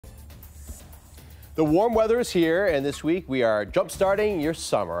The warm weather is here, and this week we are jump-starting your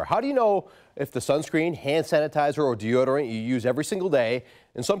summer. How do you know if the sunscreen, hand sanitizer, or deodorant you use every single day,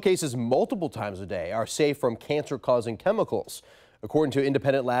 in some cases multiple times a day, are safe from cancer-causing chemicals? According to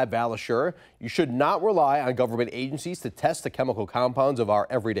independent lab Valisure, you should not rely on government agencies to test the chemical compounds of our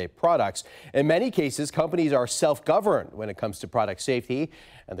everyday products. In many cases, companies are self-governed when it comes to product safety,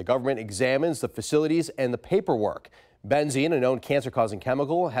 and the government examines the facilities and the paperwork. Benzene, a known cancer-causing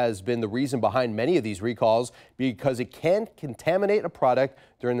chemical, has been the reason behind many of these recalls because it can contaminate a product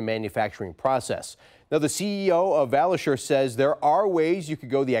during the manufacturing process. Now, the CEO of Valisure says there are ways you could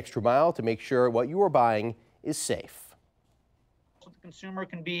go the extra mile to make sure what you are buying is safe. The consumer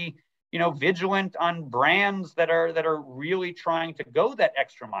can be, vigilant on brands that are really trying to go that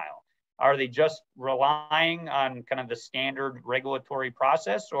extra mile. Are they just relying on kind of the standard regulatory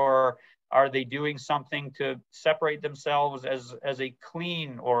process, or are they doing something to separate themselves as a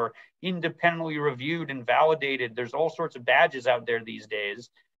clean or independently reviewed and validated? There's all sorts of badges out there these days.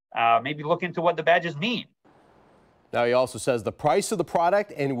 Maybe look into what the badges mean. Now, he also says the price of the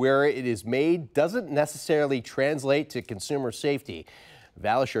product and where it is made doesn't necessarily translate to consumer safety.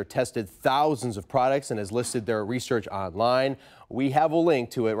 Valisure tested thousands of products and has listed their research online. We have a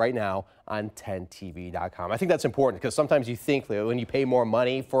link to it right now on 10tv.com. I think that's important because sometimes you think that when you pay more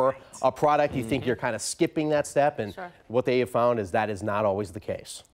money for a product, you think you're kind of skipping that step. And what they have found is that is not always the case.